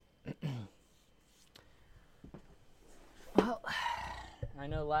Well, I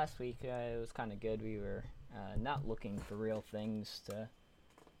know last week it was kind of good. We were not looking for real things to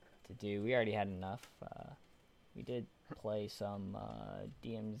do. We already had enough. We did play some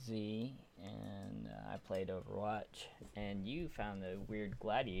DMZ, and I played Overwatch. And you found a weird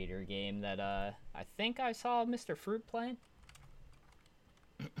gladiator game that I think I saw Mr. Fruit playing.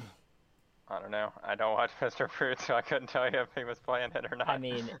 I don't know. I don't watch Mr. Fruit, so I couldn't tell you if he was playing it or not. I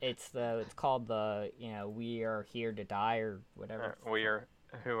mean, it's called the We Are Here to Die or whatever. We are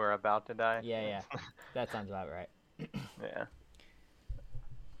who are about to die. Yeah, that sounds about right. Yeah.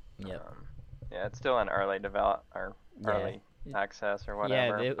 Yep. Yeah, it's still in early early access or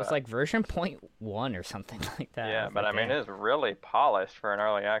whatever. Yeah, it was like version 0.1 or something like that. Yeah, but like, I mean, it's really polished for an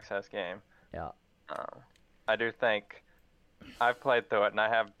early access game. Yeah. I do think I've played through it and I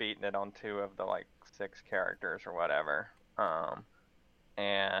have beaten it on 2 of the 6 characters or whatever.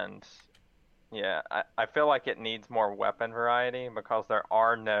 And yeah, I feel like it needs more weapon variety because there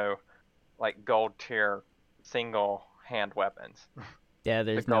are no gold tier single hand weapons. Yeah,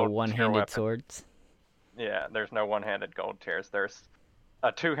 there's no one-handed swords. Yeah, there's no one-handed gold tiers. There's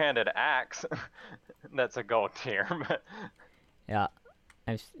a 2-handed axe that's a gold tier. But yeah,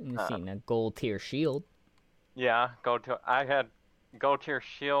 I've seen a gold tier shield. Yeah, gold tier. I had gold tier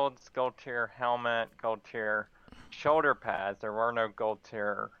shields, gold tier helmet, gold tier shoulder pads. There were no gold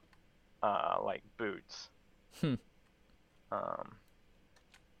tier boots.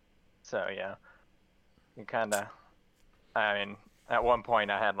 So yeah, you kind of. I mean, at one point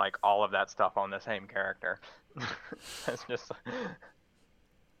I had all of that stuff on the same character. It's just.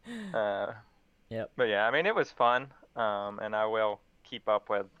 Yep. But yeah, I mean, it was fun. And I will keep up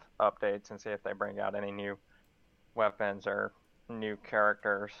with updates and see if they bring out any new weapons or new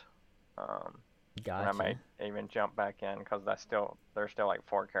characters. Gotcha. I might even jump back in because there's still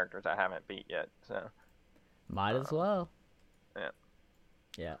 4 characters I haven't beat yet. So might as well. Yeah.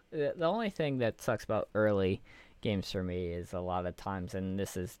 Yeah. The only thing that sucks about early games for me is a lot of times, and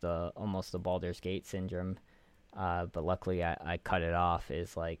this is almost the Baldur's Gate syndrome. But luckily I cut it off.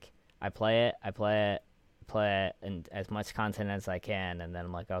 Is I play it, and as much content as I can, and then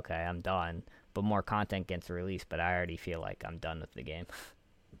I'm like, okay, I'm done. But more content gets released, but I already feel like I'm done with the game.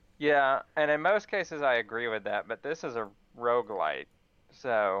 Yeah, and in most cases I agree with that, but this is a roguelite,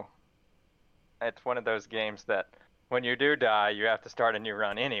 so it's one of those games that when you do die, you have to start a new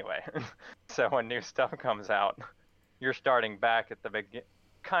run anyway. So when new stuff comes out, you're starting back at the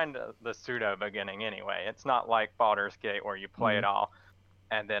kind of the pseudo beginning anyway. It's not like Baldur's Gate where you play it all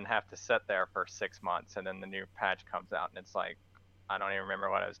and then have to sit there for 6 months and then the new patch comes out and it's like, I don't even remember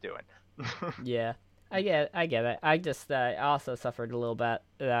what I was doing. Yeah, I get it. I just I also suffered a little bit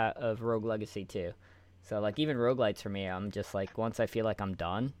of Rogue Legacy too. So even roguelites for me, I'm just once I feel like I'm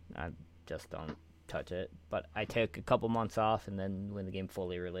done, I just don't touch it. But I take a couple months off, and then when the game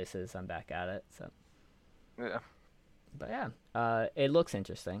fully releases, I'm back at it. So yeah. But yeah, it looks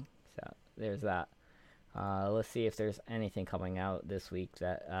interesting. So there's that. Let's see if there's anything coming out this week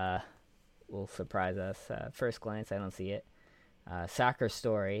that will surprise us. First glance, I don't see it. Soccer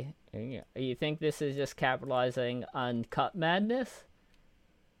Story. You think this is just capitalizing on Cup Madness?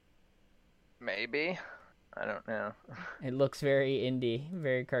 Maybe. I don't know. It looks very indie,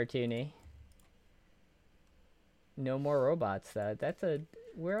 very cartoony. No more robots, though.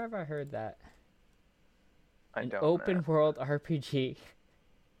 Where have I heard that? An open world RPG.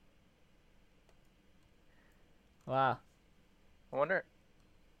 Wow. I wonder.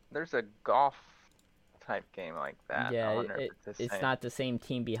 There's a golf type game like that. Yeah, it's not the same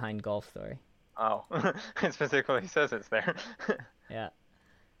team behind Golf Story. Oh, it specifically says it's there. Yeah.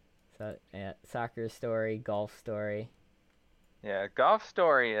 So yeah, Soccer Story, Golf Story. Yeah, Golf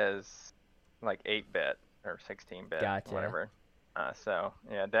Story is 8-bit or 16-bit, gotcha. Whatever. So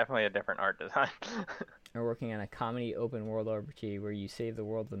yeah, definitely a different art design. We're working on a comedy open world RPG where you save the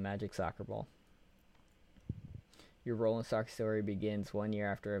world with a magic soccer ball. Your role in Soccer Story begins 1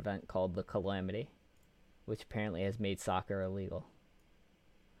 year after an event called the Calamity, which apparently has made soccer illegal.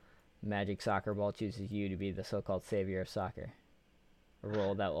 Magic Soccer Ball chooses you to be the so-called savior of soccer, a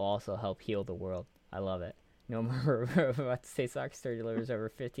role that will also help heal the world. I love it. No more about to say Soccer Story delivers over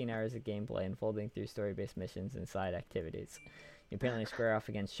 15 hours of gameplay unfolding through story-based missions and side activities. You apparently square off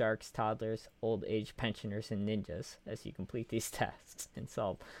against sharks, toddlers, old-age pensioners, and ninjas as you complete these tasks and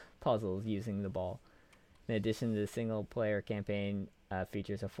solve puzzles using the ball. In addition, the single-player campaign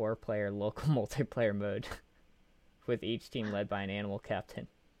features a 4-player local multiplayer mode with each team led by an animal captain.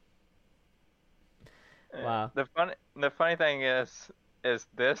 Wow. The funny thing is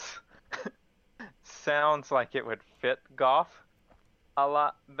this sounds like it would fit golf a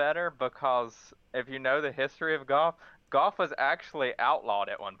lot better because if you know the history of golf, golf was actually outlawed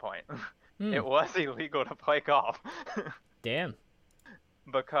at one point. It was illegal to play golf. Damn.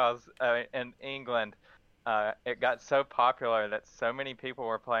 Because in England, it got so popular that so many people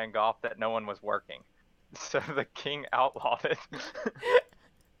were playing golf that no one was working. So the king outlawed it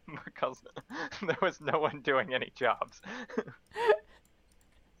because there was no one doing any jobs.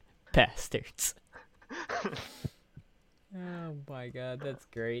 Bastards. Oh my god, that's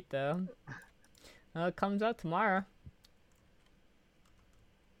great though. It comes out tomorrow.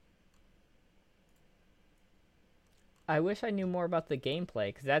 I wish I knew more about the gameplay,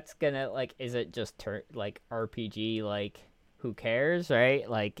 because that's gonna, like, is it just like RPG, like, who cares, right?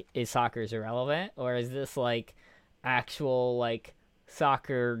 Like, is soccer's irrelevant, or is this like actual, like,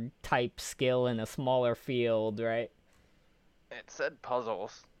 soccer type skill in a smaller field, right? It said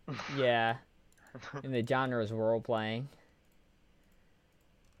puzzles. Yeah. And the genre is role playing.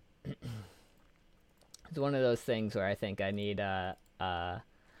 It's one of those things where I think I need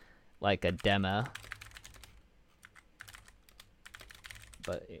like a demo.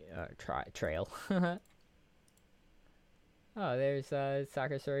 But trail. Oh, there's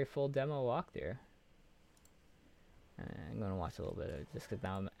Soccer Story full demo walkthrough. I'm gonna watch a little bit of it just because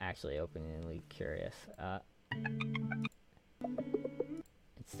now I'm actually openly curious.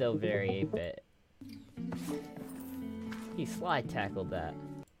 It's still very 8-bit. He slide tackled that.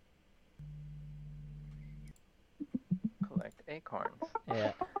 Collect acorns.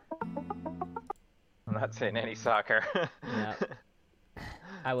 Yeah. I'm not saying any soccer. Yeah.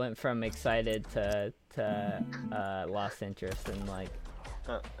 I went from excited to lost interest in, like...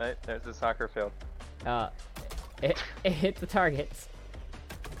 Right, there's the soccer field. It hit the targets.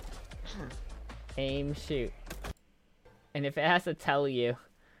 Aim, shoot. And if it has to tell you,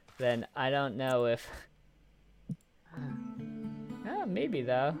 then I don't know if... maybe,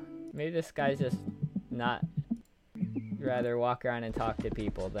 though. Maybe this guy's just not... rather walk around and talk to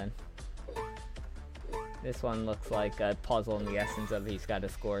people than... This one looks like a puzzle in the essence of he's got to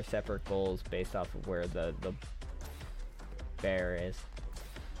score separate goals based off of where the bear is.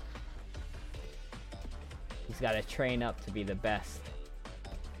 He's got to train up to be the best.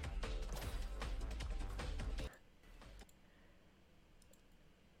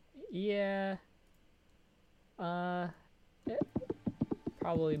 Yeah.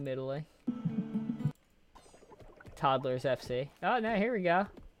 Probably middling. Toddlers FC. Oh, no, here we go.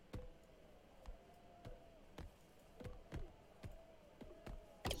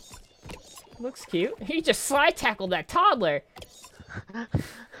 Looks cute. He just slide tackled that toddler.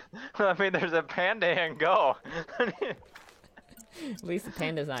 I mean, there's a panda in goal. At least the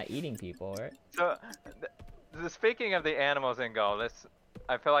panda's not eating people, right? So, speaking of the animals in goal,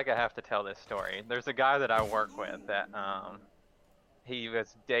 I feel like I have to tell this story. There's a guy that I work with that he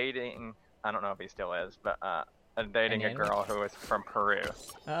was dating. I don't know if he still is, but dating a girl who was from Peru.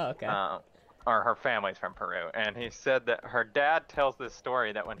 Oh, okay. Or her family's from Peru, and he said that her dad tells this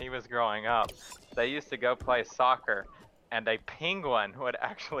story that when he was growing up, they used to go play soccer, and a penguin would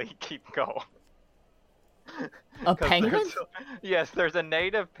actually keep goal. A penguin? Yes, there's a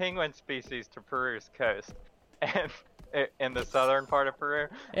native penguin species to Peru's coast, and in the southern part of Peru.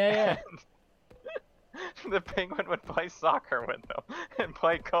 Yeah. The penguin would play soccer with them and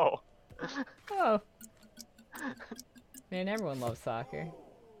play goal. Oh. Man, everyone loves soccer.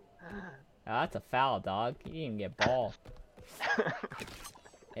 Oh, that's a foul, dog. You didn't even get ball.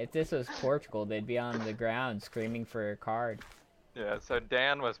 If this was Portugal, they'd be on the ground screaming for a card. Yeah, so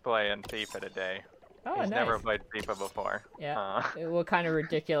Dan was playing FIFA today. Oh, He's nice. never played FIFA before. Yeah. What kind of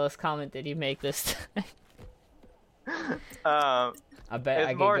ridiculous comment did he make this time? I bet I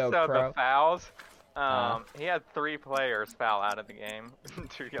could more go so pro. the fouls. He had 3 players foul out of the game.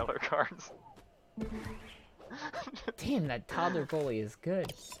 2 yellow cards. Damn, that toddler goalie is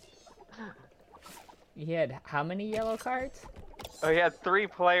good. He had how many yellow cards? Oh, he had 3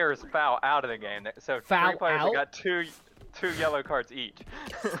 players foul out of the game. So Foul 3 players out? that got two yellow cards each.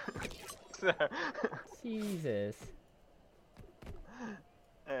 So, Jesus.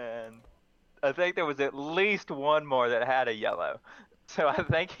 and I think there was at least one more that had a yellow. So I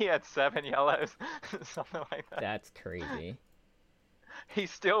think he had 7 yellows, something like that. That's crazy. He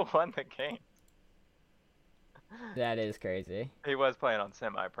still won the game. That is crazy. He was playing on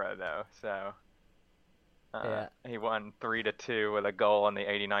semi-pro though, so Yeah. he won 3-2 with a goal in the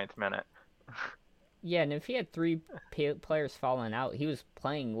 89th minute. Yeah, and if he had 3 players falling out, he was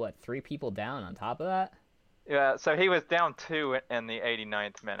playing, what, 3 people down on top of that? Yeah, so he was down 2 in the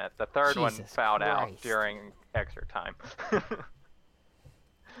 89th minute. The third one Jesus fouled out Christ. during extra time.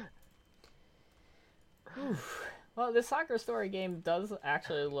 Well, the Soccer Story game does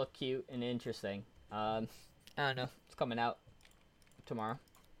actually look cute and interesting. I don't know. It's coming out tomorrow.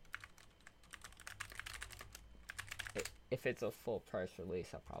 If it's a full price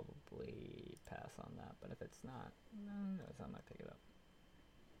release, I'll probably pass on that. But if it's not, no, I might pick it up.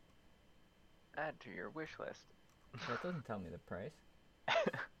 Add to your wish list. That doesn't tell me the price.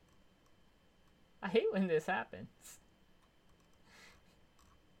 I hate when this happens.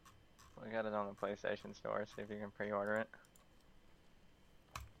 We got it on the PlayStation Store. See if you can pre-order it.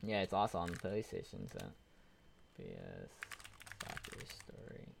 Yeah, it's also on the PlayStation, so. PS Soccer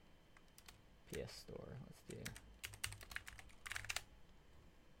Story. PS Store. Let's do.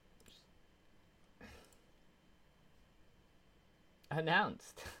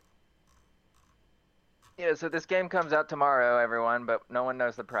 Announced. Yeah, so this game comes out tomorrow, everyone, but no one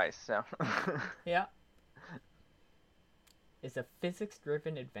knows the price, so. Yeah. It's a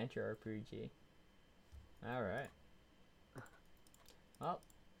physics-driven adventure RPG. Alright. Well,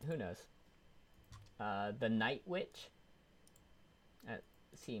 who knows? The Night Witch. That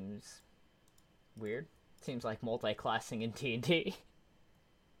seems weird. Seems like multi-classing in D&D.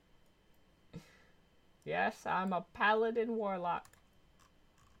 Yes, I'm a paladin warlock.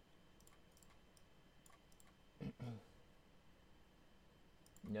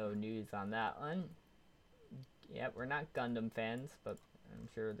 No news on that one. Yeah, we're not Gundam fans, but I'm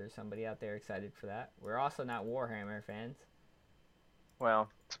sure there's somebody out there excited for that. We're also not Warhammer fans. Well,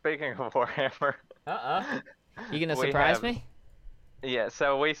 speaking of Warhammer. You gonna surprise me? Yeah,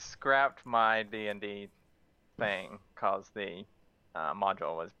 so we scrapped my D&D thing because the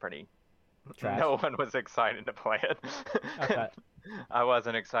module was pretty... Trash. No one was excited to play it. Okay. I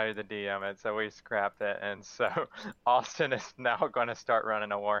wasn't excited to DM it, so we scrapped it, and so Austin is now going to start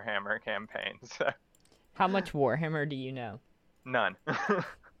running a Warhammer campaign. So how much Warhammer do you know? none.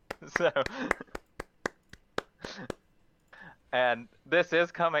 So, and this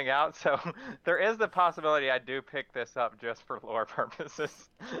is coming out, so there is the possibility I do pick this up just for lore purposes.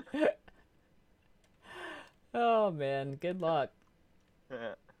 Oh man, good luck.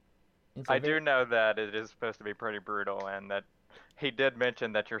 Yeah. I do know that it is supposed to be pretty brutal, and that he did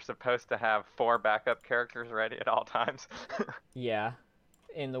mention that you're supposed to have 4 backup characters ready at all times. Yeah.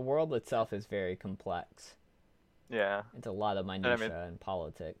 And the world itself is very complex. Yeah. It's a lot of minutia and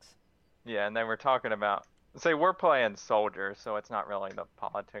politics. Yeah, and they were talking about... See, we're playing soldiers, so it's not really the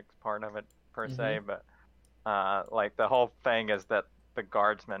politics part of it, per se, but like the whole thing is that the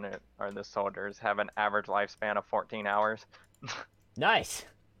guardsmen, or the soldiers, have an average lifespan of 14 hours. Nice!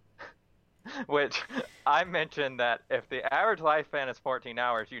 Which, I mentioned that if the average lifespan is 14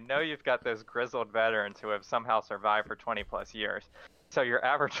 hours, you know you've got those grizzled veterans who have somehow survived for 20 plus years. So your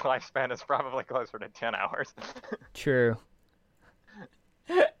average lifespan is probably closer to 10 hours. True.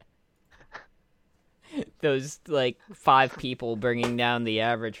 Those, like, 5 people bringing down the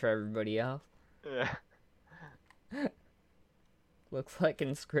average for everybody else. Yeah. Looks like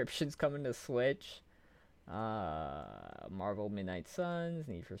Inscription's coming to Switch. Marvel Midnight Suns,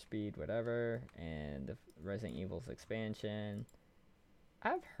 Need for Speed, whatever, and Resident Evil's expansion.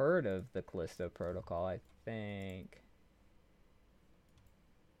 I've heard of the Callisto Protocol, I think.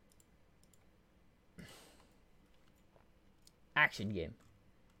 Action game.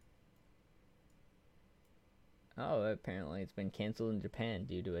 Oh, apparently it's been canceled in Japan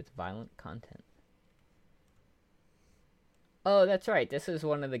due to its violent content. Oh, that's right. This is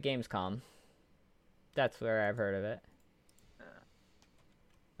one of the Gamescom. That's where I've heard of it.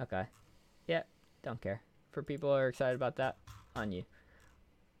 Okay. Yeah, don't care. For people who are excited about that, on you.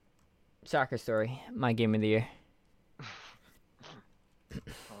 Soccer Story, my game of the year.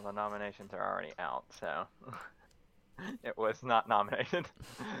 Well, the nominations are already out, so it was not nominated.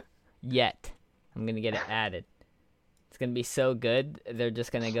 Yet. I'm going to get it added. It's going to be so good, they're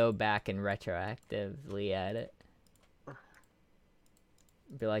just going to go back and retroactively add it.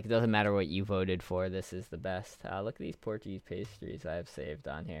 Be like, it doesn't matter what you voted for, this is the best. Look at these Portuguese pastries I have saved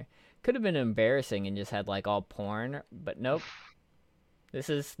on here. Could have been embarrassing and just had like all porn, but nope. This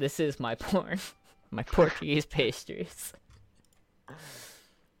is my porn. My Portuguese pastries.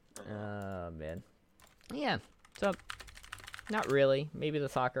 Oh man. Yeah. So not really. Maybe the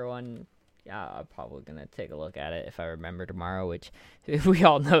soccer one. Yeah, I'm probably gonna take a look at it if I remember tomorrow, which we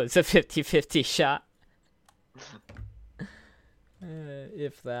all know is a 50-50 shot.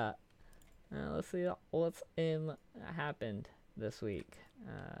 If that. Let's see what's happened this week.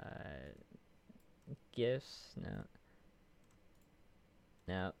 Gifts?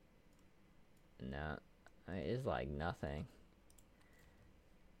 No. It's like nothing.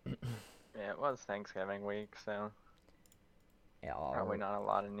 Yeah, it was Thanksgiving week, so Yeah, probably not a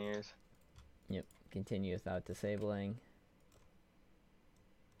lot of news. Yep. Continue without disabling.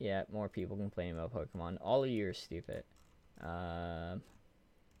 Yeah, more people complaining about Pokemon. All of you are stupid.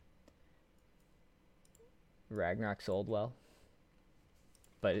 Ragnarok sold well,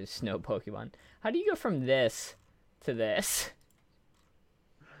 but it's no Pokemon. How do you go from this to this?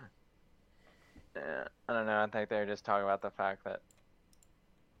 I don't know. I think they're just talking about the fact that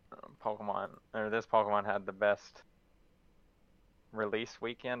this Pokemon had the best release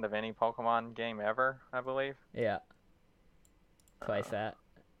weekend of any Pokemon game ever, I believe. Yeah. Twice that.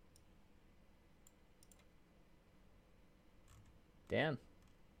 Damn.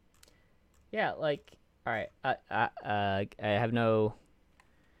 Yeah, like, alright. I have no.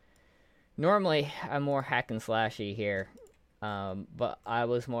 Normally, I'm more hack and slashy here, but I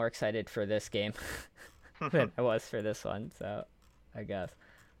was more excited for this game than I was for this one, so I guess.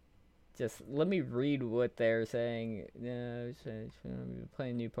 Just let me read what they're saying. Yeah,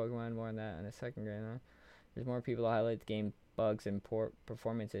 playing new Pokemon, more on that in a second. There's more people to highlight the game bugs and poor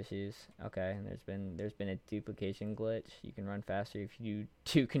performance issues. Okay, and there's been a duplication glitch. You can run faster if you do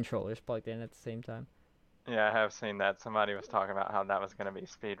 2 controllers plugged in at the same time. Yeah, I have seen that. Somebody was talking about how that was going to be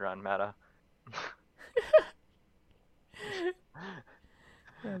speedrun meta.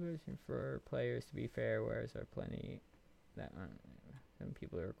 For players to be fair, whereas there are plenty that aren't. Some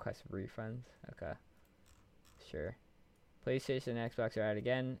people request refunds. Okay, sure. PlayStation and Xbox are out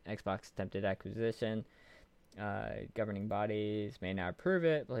again. Xbox attempted acquisition. Governing bodies may not approve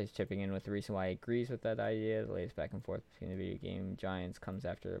it. Blaze chipping in with the reason why he agrees with that idea. The latest back and forth between the video game giants comes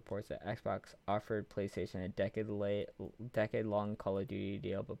after reports that Xbox offered PlayStation a decade-long Call of Duty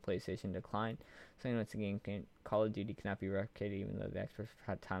deal, but PlayStation declined, saying once again Call of Duty cannot be replicated, even though the experts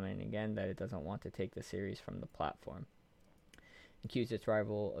have had time and again that it doesn't want to take the series from the platform. Accused its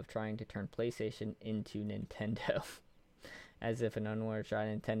rival of trying to turn PlayStation into Nintendo. As if an unwarranted shot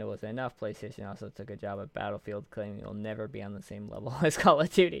at Nintendo wasn't enough, PlayStation also took a job at Battlefield, claiming it will never be on the same level as Call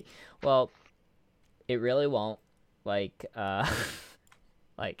of Duty. Well, it really won't. Like,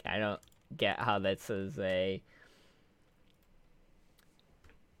 like, I don't get how this is a...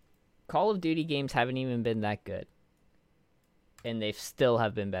 Call of Duty games haven't even been that good. And they still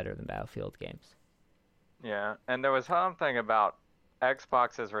have been better than Battlefield games. Yeah, and there was something about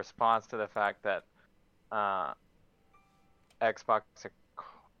Xbox's response to the fact that Xbox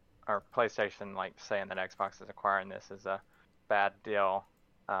or PlayStation, like, saying that Xbox is acquiring this is a bad deal,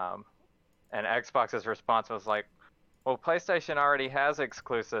 and Xbox's response was like, well, PlayStation already has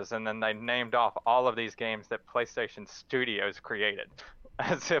exclusives, and then they named off all of these games that PlayStation Studios created,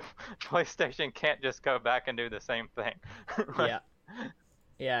 as if PlayStation can't just go back and do the same thing.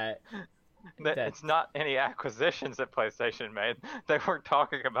 Yeah. It's not any acquisitions that PlayStation made. They were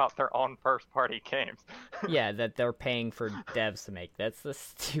talking about their own first-party games. Yeah, that they're paying for devs to make. That's the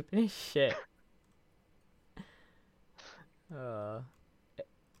stupidest shit.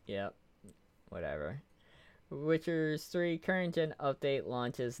 Yeah, whatever. Witcher 3 current gen update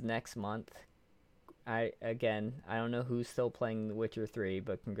launches next month. I don't know who's still playing The Witcher 3,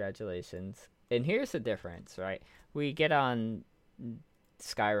 but congratulations. And here's the difference, right? We get on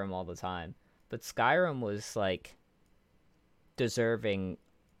Skyrim all the time, but Skyrim was like deserving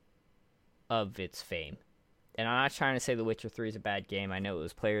of its fame. And I'm not trying to say The Witcher 3 is a bad game. I know it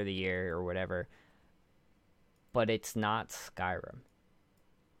was Player of the Year or whatever, but it's not Skyrim.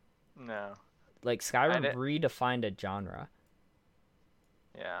 No. Like, Skyrim redefined a genre.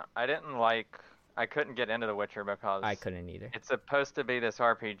 Yeah, I couldn't get into The Witcher because I couldn't either. It's supposed to be this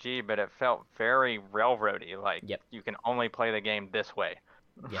RPG, but it felt very railroady. Like, You can only play the game this way.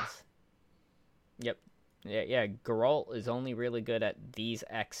 Yes. Yep. Yeah, Geralt is only really good at these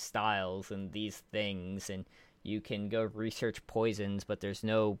X styles and these things, and you can go research poisons, but there's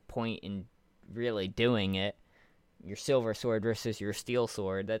no point in really doing it. Your silver sword versus your steel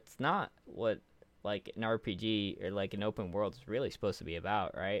sword, that's not what, like, an RPG or, like, an open world is really supposed to be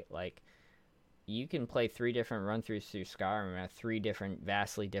about, right? Like, you can play 3 different run-throughs through Skyrim and have 3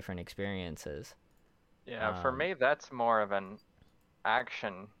 vastly different experiences. Yeah, for me, that's more of an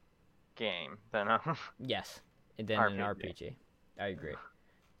action game than a yes, than an RPG. I agree.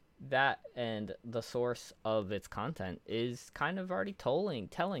 That and the source of its content is kind of already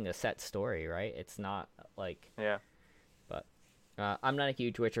telling a set story, right? It's not like... Yeah. But I'm not a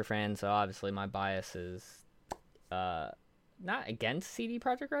huge Witcher fan, so obviously my bias is not against CD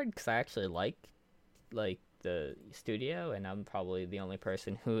Projekt Red, because I actually like the studio, and I'm probably the only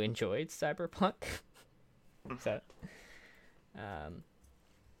person who enjoyed Cyberpunk. So,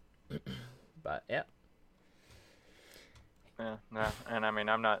 but yeah. Yeah, no, and I mean,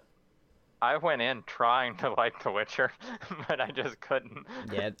 I went in trying to like The Witcher, but I just couldn't.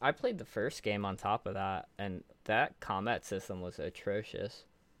 Yeah, I played the first game on top of that, and that combat system was atrocious.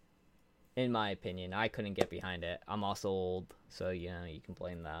 in my opinion. I couldn't get behind it. I'm also old, so you know, you can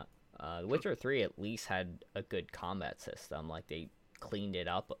blame that. The Witcher 3 at least had a good combat system. Like, they cleaned it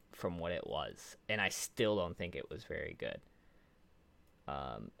up from what it was, and I still don't think it was very good.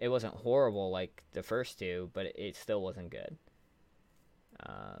 It wasn't horrible like the first two, but it still wasn't good.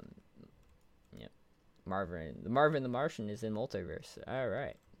 Um, yep. Marvin the Martian is in Multiverse. All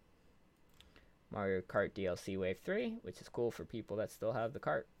right. Mario Kart DLC Wave 3, which is cool for people that still have the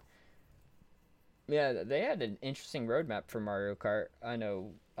cart. Yeah, they had an interesting roadmap for Mario Kart. I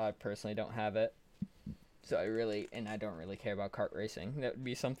know I personally don't have it, so I don't really care about kart racing. That would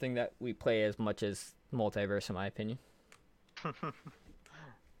be something that we play as much as Multiverse, in my opinion.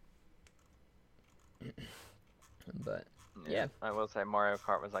 But yeah, I will say Mario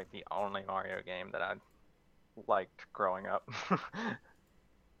Kart was like the only Mario game that I liked growing up.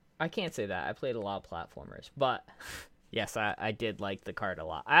 I can't say that. I played a lot of platformers, but yes, I did like the kart a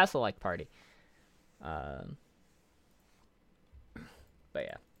lot. I also like Party. But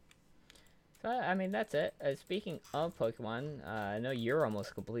yeah. So, I mean, that's it. Speaking of Pokemon, I know you're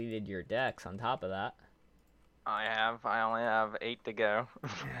almost completed your decks on top of that. I only have 8 to go,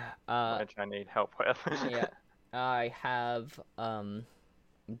 which I need help with. Yeah. I have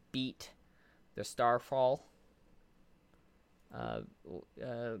beat the Starfall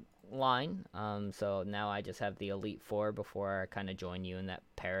line. So now I just have the Elite Four before I kind of join you in that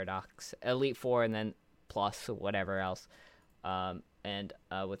Paradox. Elite Four and then plus whatever else. And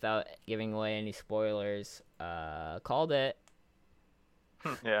without giving away any spoilers, called it.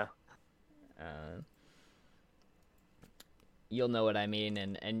 Yeah. You'll know what I mean,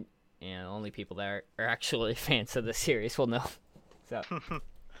 and you know, only people that are actually fans of the series will know. So.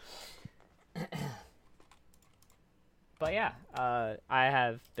 But yeah, I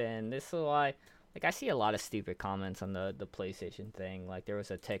have been. This is why, like, I see a lot of stupid comments on the PlayStation thing. Like, there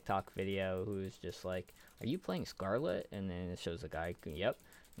was a TikTok video who's just like, "Are you playing Scarlet?" And then it shows a guy. Yep.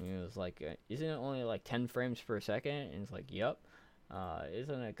 And he was like, "Isn't it only like 10 frames per second?" And it's like, "Yep."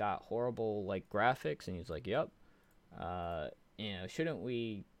 Isn't it got horrible like graphics? And he's like, "Yep." You know, shouldn't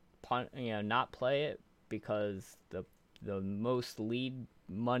we, not play it because the most lead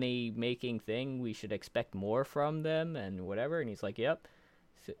money making thing, we should expect more from them and whatever? And he's like, "Yep."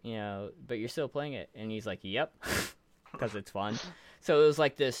 So, you know, but you're still playing it, and he's like, "Yep," because it's fun. So it was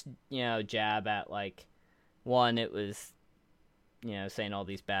like this, jab at like, one, it was, saying all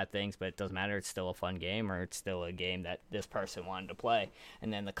these bad things, but it doesn't matter. It's still a fun game, or it's still a game that this person wanted to play.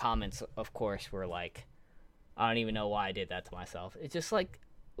 And then the comments, of course, were like, I don't even know why I did that to myself. It's just like,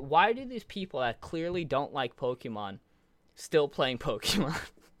 why do these people that clearly don't like Pokemon still playing Pokemon?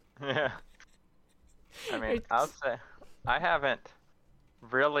 Yeah. I mean, I'll say I haven't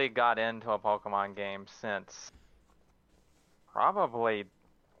really got into a Pokemon game since probably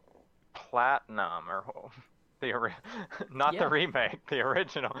Platinum, or not the remake, the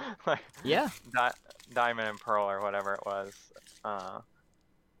original, like Yeah. Diamond and Pearl or whatever it was.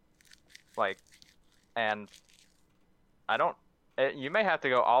 Like, and I don't. You may have to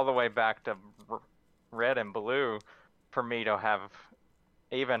go all the way back to Red and Blue for me to have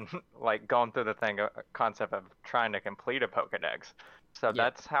even like gone through the concept of trying to complete a Pokedex. So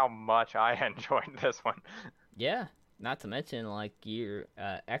that's how much I enjoyed this one. Yeah, not to mention like your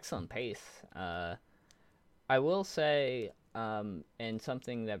excellent pace. I will say, and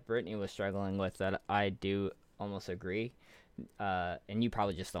something that Brittany was struggling with that I do almost agree, and you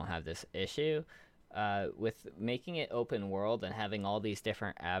probably just don't have this issue. With making it open world and having all these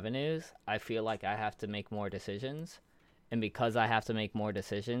different avenues, I feel like I have to make more decisions. And because I have to make more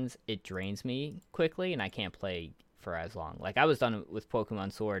decisions, it drains me quickly, and I can't play for as long. Like, I was done with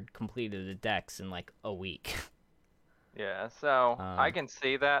Pokemon Sword, completed the decks in like a week. Yeah, so I can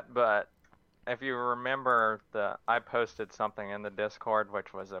see that, but if you remember, I posted something in the Discord,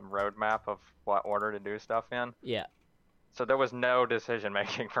 which was a roadmap of what order to do stuff in. Yeah. So there was no decision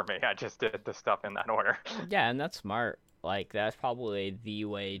making for me. I just did the stuff in that order. Yeah, and that's smart. Like, that's probably the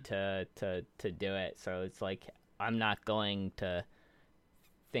way to do it. So it's like, I'm not going to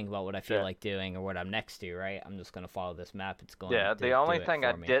think about what I feel like doing or what I'm next to, right? I'm just going to follow this map. It's going to the only thing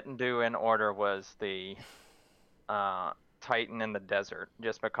I didn't do in order was the Titan in the desert,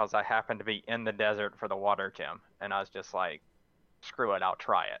 just because I happened to be in the desert for the water gym, and I was just like, screw it, I'll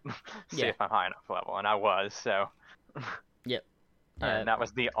try it. See if I'm high enough level, and I was, so. Yep. And that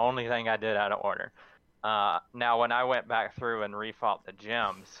was the only thing I did out of order. Now, when I went back through and refought the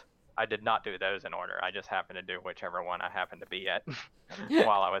gyms, I did not do those in order. I just happened to do whichever one I happened to be at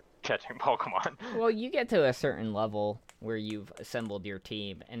while I was catching Pokemon. Well, you get to a certain level where you've assembled your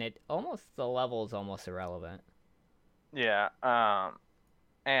team, and the level is almost irrelevant. Yeah.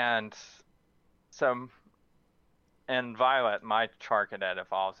 And so in Violet, my Charcadet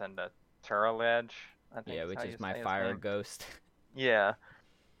evolves into Turalege, I think Yeah, is how which you is my say his fire name. ghost. Yeah,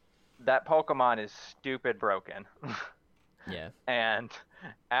 that Pokemon is stupid broken. Yeah. And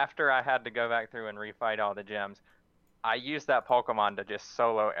after I had to go back through and refight all the gyms, I used that Pokemon to just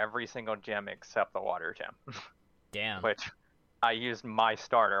solo every single gym except the water gym, Damn. which I used my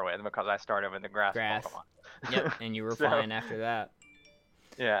starter with because I started with the grass Grass. Yep, Pokemon. and you were So, fine after that.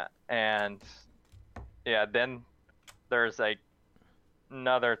 yeah, and yeah, then there's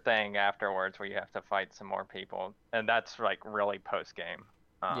another thing afterwards where you have to fight some more people, and that's like really post game.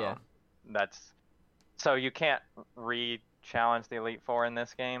 Yeah. That's so you can't re-challenge the Elite Four in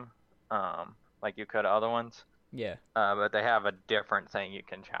this game, like you could other ones. Yeah. But they have a different thing you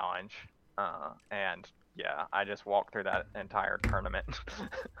can challenge. And yeah, I just walked through that entire tournament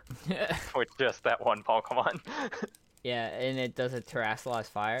with just that one Pokemon. Yeah, and it does it terrestrialize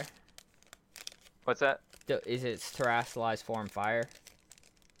fire? What's that? Is its terrestrialized form fire?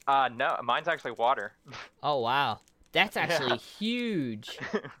 No, mine's actually water. Oh, wow. That's actually Yeah. huge.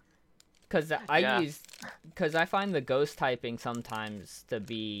 Because Yeah. because I find the ghost typing sometimes to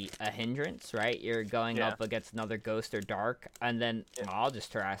be a hindrance, right? You're going Yeah. up against another ghost or dark, and then Yeah. I'll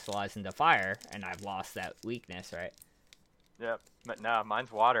just terrestrialize into fire, and I've lost that weakness, right? Yep. But no,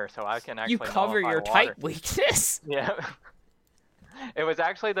 mine's water, so I can actually You cover nullify your water. type weakness. Yeah. It was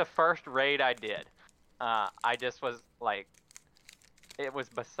actually the first raid I did. I just was like, it was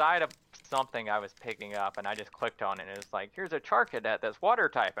beside something I was picking up, and I just clicked on it, and it was like, here's a Charcadet that's water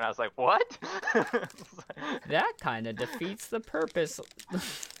type, and I was like, what? That kind of defeats the purpose.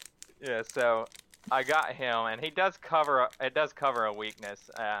 Yeah, so I got him, and it does cover a weakness.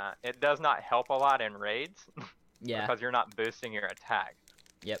 It does not help a lot in raids Yeah. because you're not boosting your attack.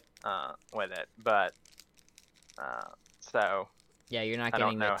 Yep. With it, but so Yeah, you're not I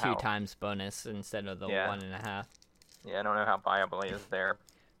don't getting the know 2 how. times bonus instead of the Yeah. 1.5. Yeah, I don't know how viable he is there.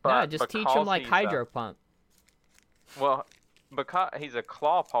 No, But just teach because him like he's Hydro Pump. well, because he's a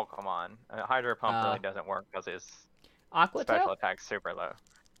claw Pokemon, Hydro Pump really doesn't work because his Aqua special Tail? attack's super low.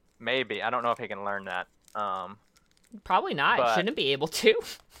 Maybe, I don't know if he can learn that. Probably not. But Shouldn't be able to.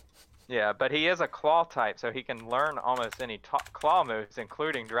 yeah, but he is a claw type, so he can learn almost any claw moves,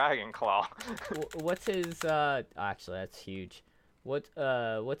 including Dragon Claw. What's his actually that's huge.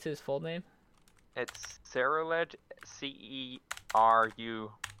 What's his full name? It's Cerulege, Cerule.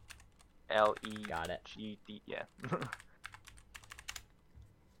 Got it. GD, yeah.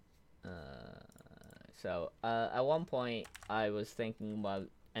 So at one point I was thinking about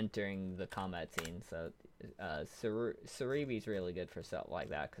entering the combat scene. So Cerebi's really good for stuff like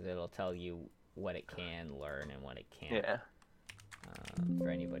that because it'll tell you what it can learn and what it can't. Yeah. For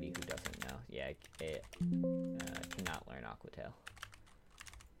anybody who doesn't know, yeah, it cannot learn Aqua Tail.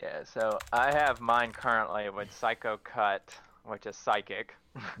 Yeah, so I have mine currently with Psycho Cut, which is psychic.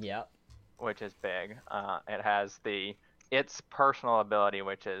 Yep. Which is big. It has its personal ability,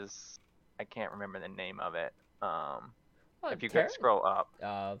 which is, I can't remember the name of it. If you could scroll up.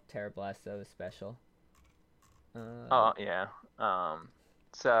 Terra Blasto is special. Oh yeah.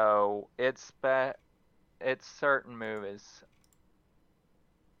 So its certain move is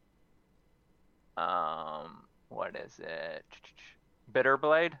what is it? Bitter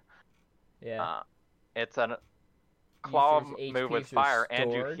Blade. Yeah. It's a claw User's move HP with is fire,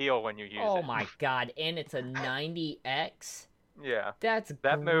 and you restored. heal when you use it. Oh my god! And it's a 90x. Yeah. That's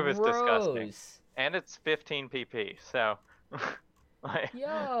that move is disgusting. gross. And it's 15 PP, so.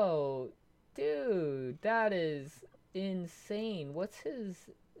 Yo, dude, that is insane. What's his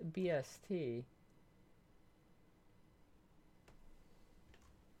BST?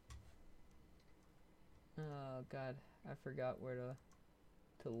 Oh god, I forgot where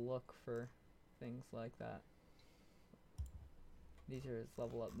to look for things like that. These are his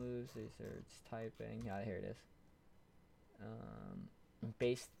level up moves. These are its typing. Yeah, here it is.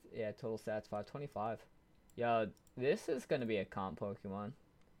 Base, yeah, total stats 525. Yo, this is gonna be a comp Pokemon.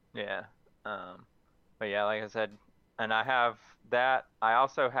 Yeah. But yeah, like I said, and I have that. I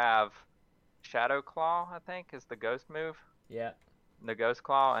also have Shadow Claw, I think, is the ghost move. Yeah. The Ghost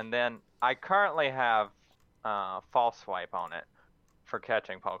Claw, and then I currently have False Swipe on it for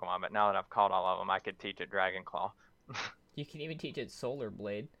catching Pokemon, but now that I've caught all of them, I could teach it Dragon Claw. You can even teach it Solar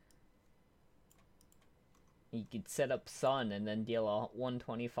Blade. You could set up Sun and then deal a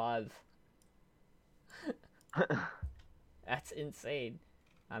 125. That's insane.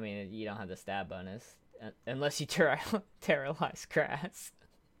 I mean, you don't have the stab bonus. Unless you terrorize grass.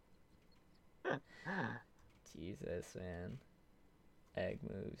 Jesus, man. Egg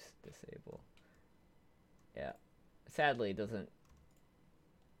moves. Disable. Yeah. Sadly, it doesn't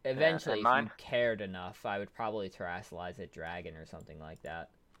Eventually, and if you mine. cared enough, I would probably terrestrialize a dragon or something like that.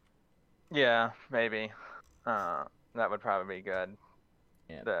 Yeah, maybe. That would probably be good.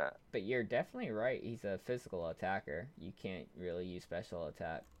 Yeah, The but you're definitely right. He's a physical attacker. You can't really use special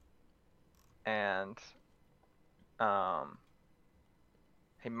attack. and um,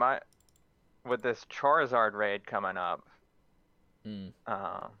 he might with this Charizard raid coming up. Mm.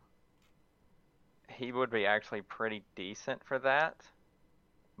 He would be actually pretty decent for that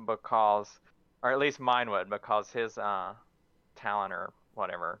because, or at least mine would, because his talent or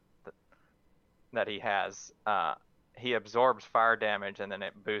whatever that he has, he absorbs fire damage and then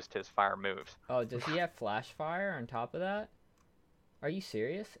it boosts his fire moves. Oh, does he have flash fire on top of that? Are you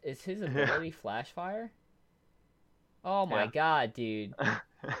serious? Is his Yeah. ability flash fire? Oh my Yeah. god, dude.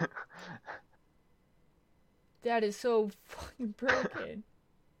 That is so fucking broken.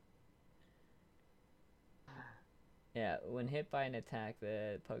 Yeah, when hit by an attack,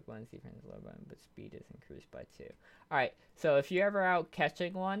 the Pokemon's defense is low but speed is increased by 2. Alright, so if you're ever out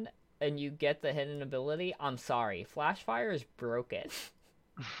catching one and you get the hidden ability, I'm sorry. Flash fire is broken.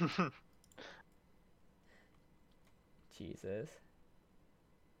 Jesus.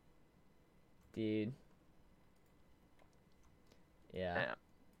 Dude. Yeah.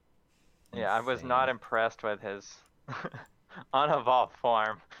 Yeah, I was not impressed with his unevolved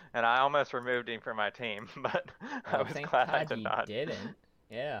form, and I almost removed him from my team, but I was glad I did not. Didn't.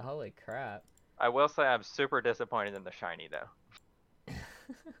 Yeah, holy crap. I will say I'm super disappointed in the shiny though.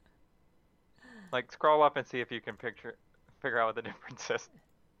 Like, scroll up and see if you can figure out what the difference is.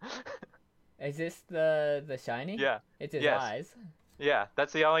 Is this the shiny? Yeah. It's his Yes. eyes. Yeah,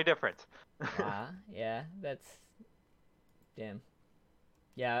 that's the only difference. Yeah, that's... Damn.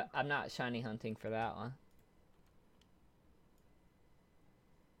 Yeah, I'm not shiny hunting for that one.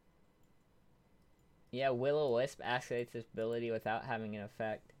 Yeah, Will-O-Wisp activates this ability without having an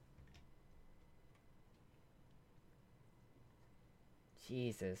effect.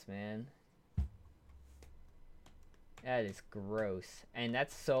 Jesus, man. That is gross. And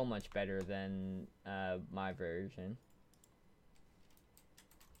that's so much better than my version.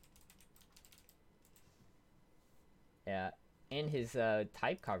 Yeah. And his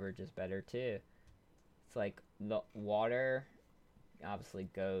type coverage is better too. It's like the water, obviously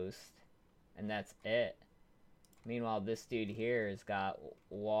ghost, and that's it. Meanwhile, this dude here has got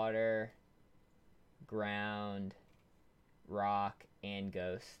water, ground, rock, and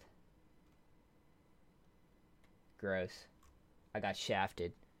ghost. Gross. I got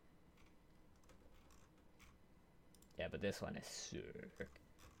shafted. Yeah, but this one is sick.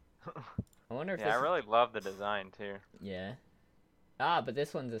 I wonder if I really love the design too. Yeah. Ah, but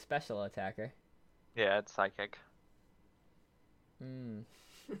this one's a special attacker. Yeah, it's psychic.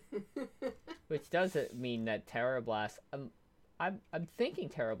 Which doesn't mean that Terra Blast. I'm thinking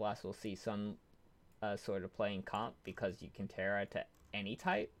Terra Blast will see some sort of playing comp because you can Terra to any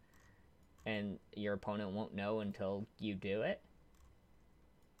type, and your opponent won't know until you do it.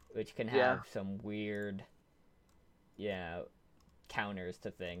 Which can have some weird, counters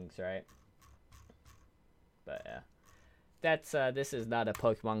to things, right? But yeah. That's this is not a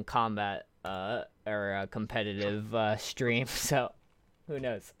Pokemon combat or a competitive stream, so who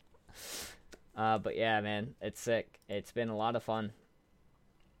knows. But yeah, man, it's sick. It's been a lot of fun.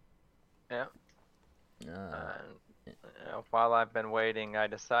 Yeah. While I've been waiting, I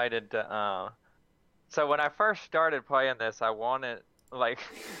decided to so when I first started playing this, I wanted, like,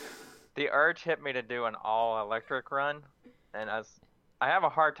 the urge hit me to do an all electric run, and I have a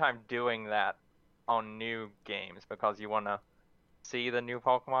hard time doing that on new games because you want to see the new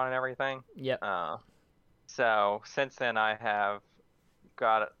Pokemon and everything. Yep. So since then I have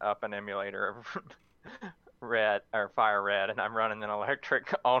got up an emulator of Red or Fire Red, and I'm running an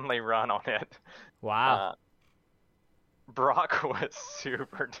electric only run on it. Wow. Brock was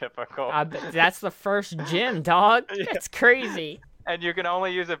super difficult. That's the first gym, dog. It's crazy. And you can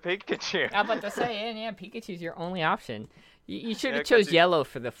only use a Pikachu. I'm about to say, yeah, Pikachu's your only option. You should have chose yellow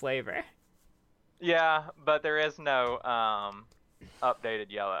for the flavor. Yeah, but there is no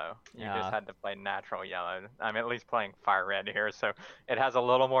updated yellow. You just had to play natural yellow. I'm at least playing Fire Red here, so it has a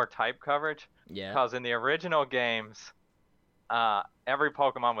little more type coverage. Yeah. Because in the original games, every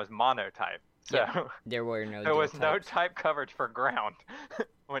Pokemon was monotype. So there were no there was no type coverage for ground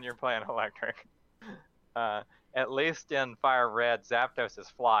when you're playing electric. At least in Fire Red, Zapdos is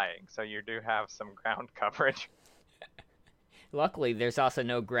flying, so you do have some ground coverage. Luckily, there's also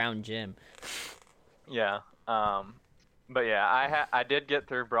no ground gym. Yeah. But yeah, I did get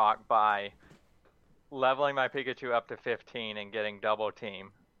through Brock by leveling my Pikachu up to 15 and getting double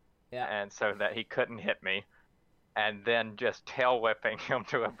team. Yeah. And so that he couldn't hit me. and then just tail whipping him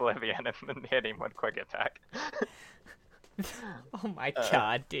to oblivion and then hit him with quick attack. Oh my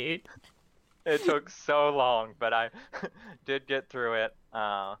god, dude. It took so long, but I did get through it.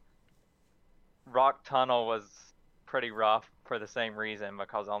 Rock Tunnel was pretty rough for the same reason,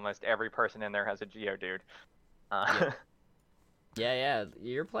 because almost every person in there has a Geodude. Yeah,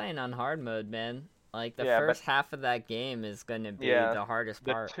 you're playing on hard mode, man. Like, the Yeah, first half of that game is gonna be yeah, the hardest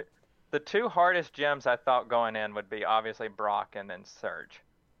part. the two hardest gyms I thought going in would be obviously Brock and then Surge.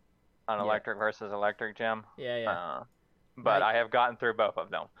 An Yeah. electric versus electric gym. Yeah. But Right. I have gotten through both of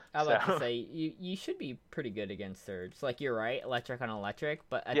them. I was about to say, you should be pretty good against Surge. Like, you're right, electric on electric,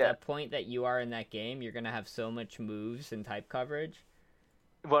 but at Yeah. the point that you are in that game, you're gonna have so much moves and type coverage.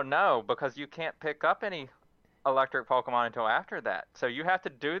 Well, no, because you can't pick up any electric Pokemon until after that. So you have to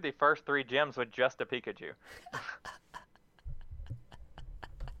do the first 3 gyms with just a Pikachu.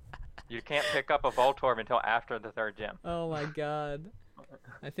 You can't pick up a Voltorb until after the 3rd gym. Oh my god.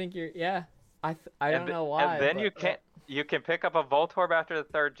 I think you're, yeah. I don't know why. And then but, you can pick up a Voltorb after the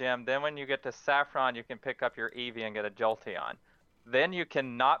 3rd gym. Then when you get to Saffron, you can pick up your Eevee and get a Jolteon. Then you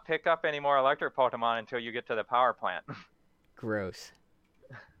cannot pick up any more electric Pokemon until you get to the power plant. Gross.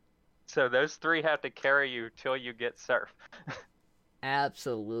 So those 3 have to carry you till you get Surf.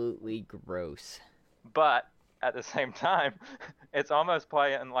 Absolutely gross. But at the same time, it's almost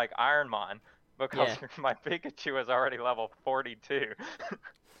playing like Ironmon, because my Pikachu is already level 42.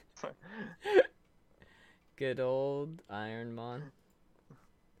 Good old Ironmon.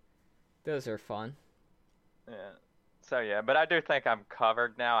 Those are fun. Yeah. So yeah, but I do think I'm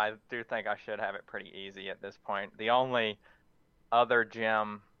covered now. I do think I should have it pretty easy at this point. The only other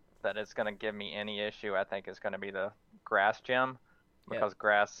gym that is going to give me any issue, I think, is going to be the grass gym, because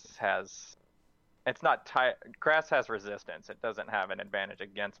grass has, it's not tight. Grass has resistance. It doesn't have an advantage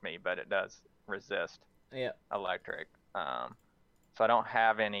against me, but it does resist electric. So I don't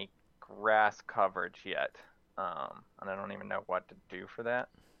have any grass coverage yet, and I don't even know what to do for that,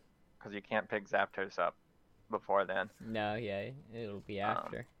 because you can't pick Zapdos up before then. No, it'll be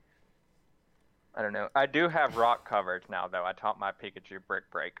after. I don't know. I do have rock coverage now, though. I taught my Pikachu Brick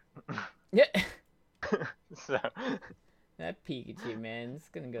Break. Yeah. So that Pikachu, man, it's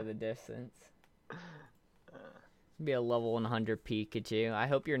gonna go the distance. Be a level 100 Pikachu. I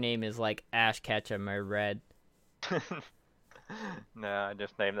hope your name is like Ash Ketchum or Red. No, I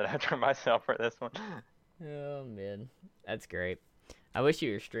just named it after myself for this one. Oh man, that's great. I wish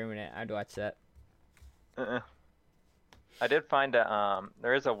you were streaming it. I'd watch that. I did find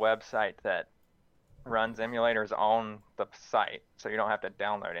there is a website that runs emulators on the site, so you don't have to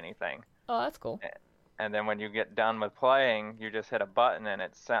download anything. Oh, that's cool. And then when you get done with playing, you just hit a button and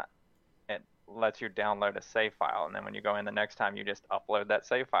it lets you download a save file. And then when you go in the next time, you just upload that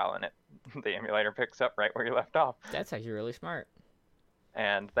save file, and the emulator picks up right where you left off. That's actually really smart.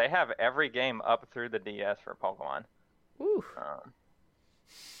 And they have every game up through the DS for Pokemon. Woo.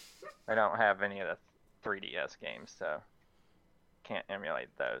 They don't have any of the 3DS games, so can't emulate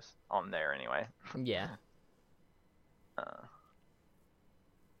those on there anyway. Yeah.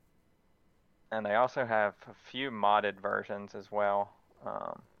 And they also have a few modded versions as well.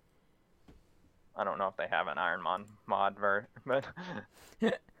 I don't know if they have an Ironmon mod version, but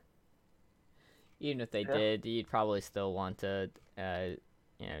even if they did, you'd probably still want to,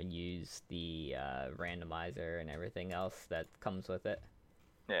 use the randomizer and everything else that comes with it.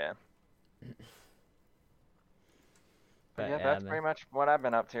 Yeah. But yeah, that's pretty much what I've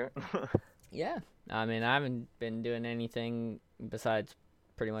been up to. Yeah, I mean, I haven't been doing anything besides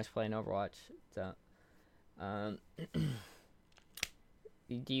pretty much playing Overwatch. So,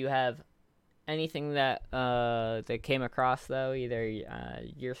 do you have anything that came across though, either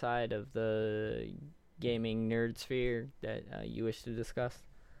your side of the gaming nerd sphere that you wish to discuss?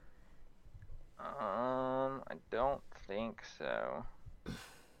 I don't think so.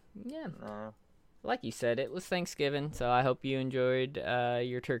 Yeah. No. Like you said, it was Thanksgiving, so I hope you enjoyed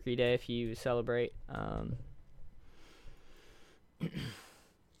your turkey day if you celebrate.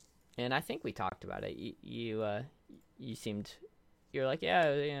 And I think we talked about it. You seemed, you're like,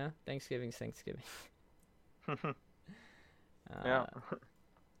 yeah, Thanksgiving's Thanksgiving. Yeah.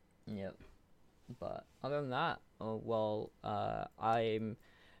 Yep. But other than that, I'm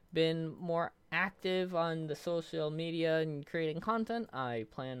been more active on the social media and creating content. I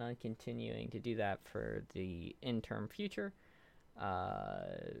plan on continuing to do that for the interim future.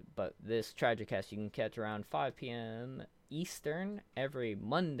 But this Tragikast you can catch around 5 p.m. Eastern every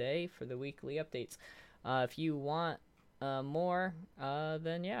Monday for the weekly updates. If you want more,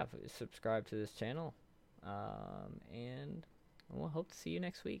 then subscribe to this channel. And we'll hope to see you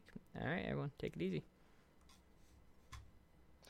next week. All right, everyone, take it easy.